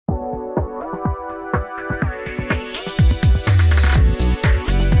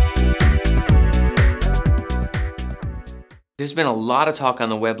There's been a lot of talk on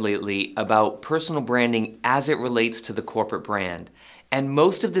the web lately about personal branding as it relates to the corporate brand. And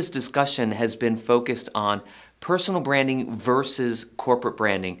most of this discussion has been focused on personal branding versus corporate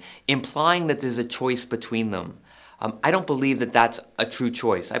branding, implying that there's a choice between them. I don't believe that that's a true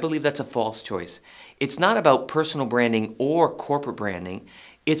choice. I believe that's a false choice. It's not about personal branding or corporate branding.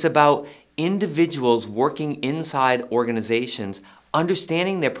 It's about individuals working inside organizations,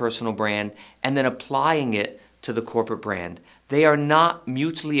 understanding their personal brand, and then applying it to the corporate brand. They are not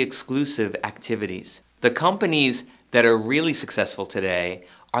mutually exclusive activities. The companies that are really successful today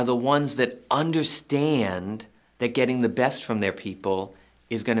are the ones that understand that getting the best from their people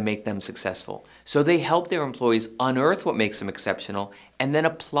is going to make them successful. So they help their employees unearth what makes them exceptional and then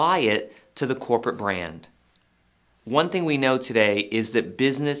apply it to the corporate brand. One thing we know today is that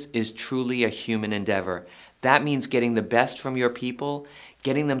business is truly a human endeavor. That means getting the best from your people,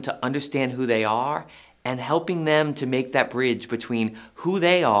 getting them to understand who they are, and helping them to make that bridge between who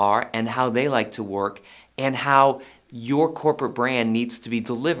they are and how they like to work and how your corporate brand needs to be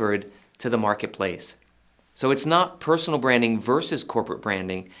delivered to the marketplace. So it's not personal branding versus corporate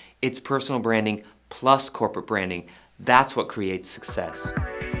branding, it's personal branding plus corporate branding. That's what creates success.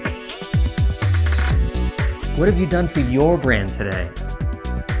 What have you done for your brand today?